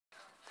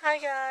Hi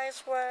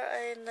guys, we're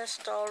in the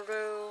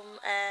storeroom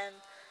and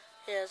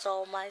here's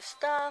all my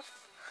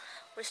stuff.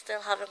 We still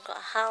haven't got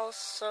a house,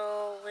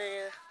 so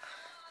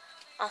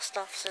our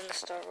stuff's in the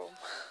storeroom.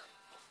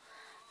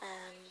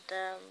 And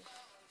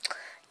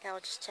yeah, we're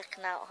just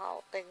checking out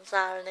how things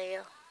are in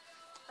here.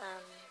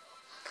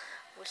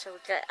 Wish I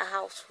would get a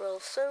house real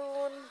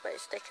soon, but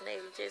it's taking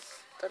ages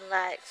than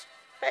I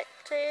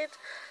expected.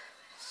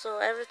 So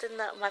everything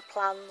that my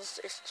plans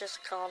is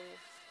just gone.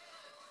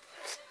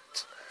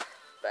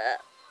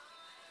 But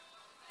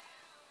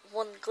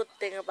one good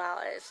thing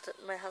about it is that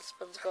my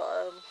husband's got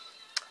a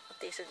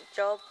decent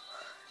job.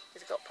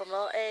 He's got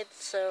promoted,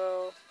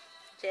 so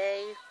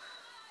yay.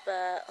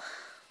 But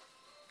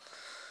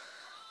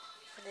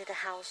we need a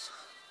house,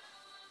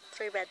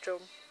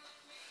 3-bedroom.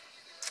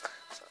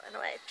 So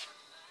anyway,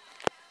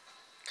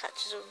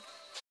 catch you soon.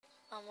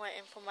 I'm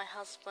waiting for my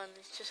husband.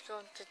 He's just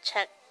going to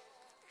check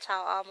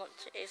out how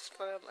much it is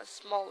for a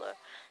smaller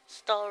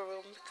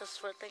storeroom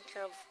because we're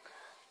thinking of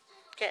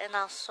getting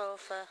our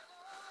sofa.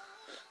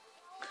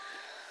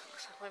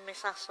 We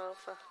miss our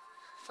sofa.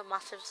 It's a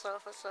massive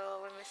sofa,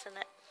 so we're missing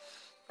it.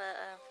 But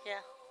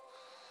yeah.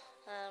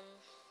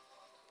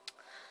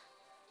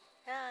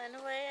 Yeah,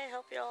 anyway, I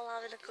hope you're all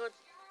having a good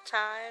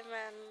time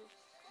and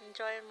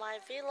enjoying my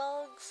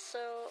vlogs.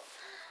 So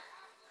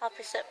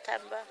happy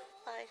September.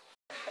 Bye.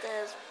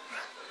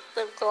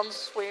 They've gone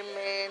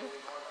swimming.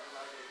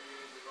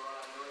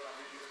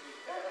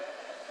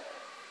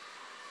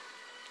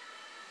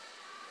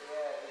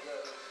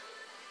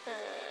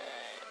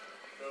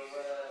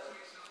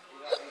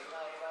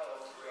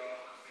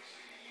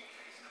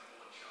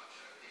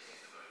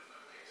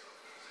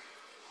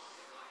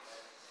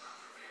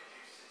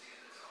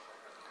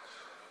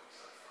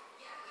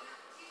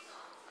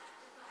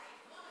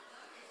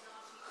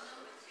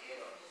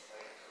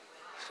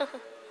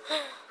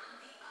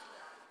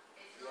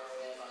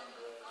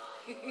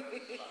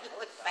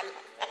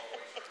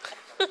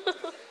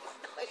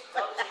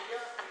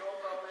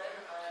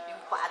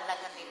 Yung paan lang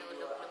ang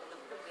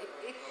nilulog-log-log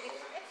eh.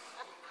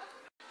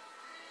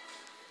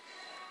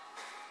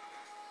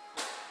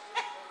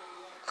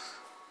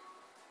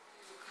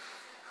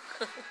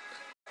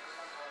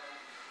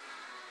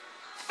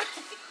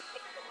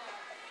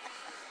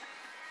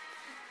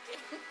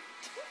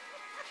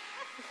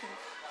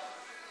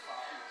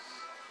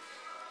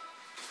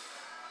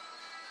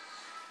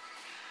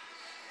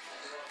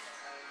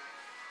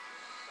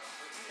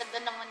 Ang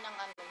ganda naman ng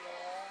ano mo.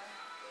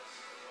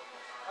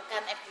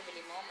 Magkano ay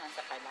bibili mo?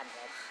 Sa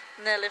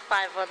 500? Nearly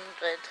 500.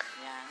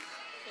 Yan.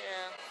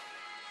 Yeah.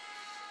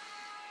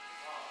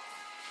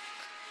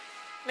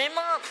 May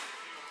mga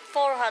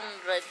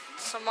 400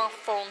 sa mga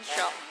phone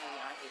shop.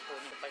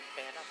 Ipunin pa yung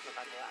pera.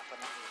 Nakagawa ako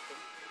ng ipon.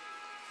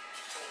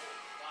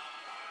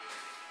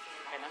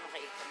 Kaya na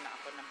makaipon na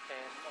ako ng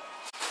pera.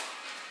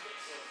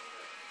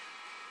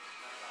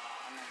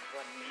 Anong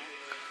buwan na?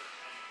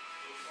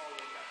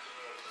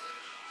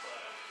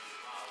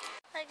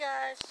 Hi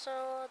guys,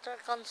 so they're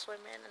gone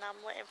swimming and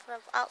I'm waiting for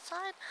them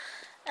outside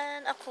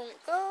and I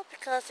couldn't go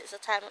because it's the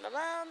time of the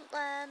month.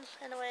 And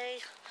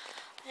anyway,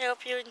 I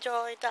hope you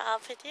enjoyed our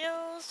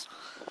videos.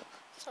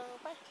 So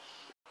bye.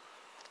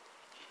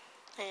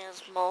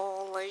 Here's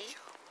Molly.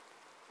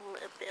 A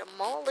little bit of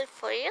Molly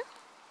for you.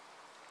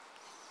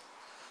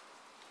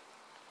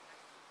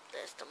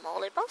 There's the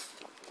Molly bus.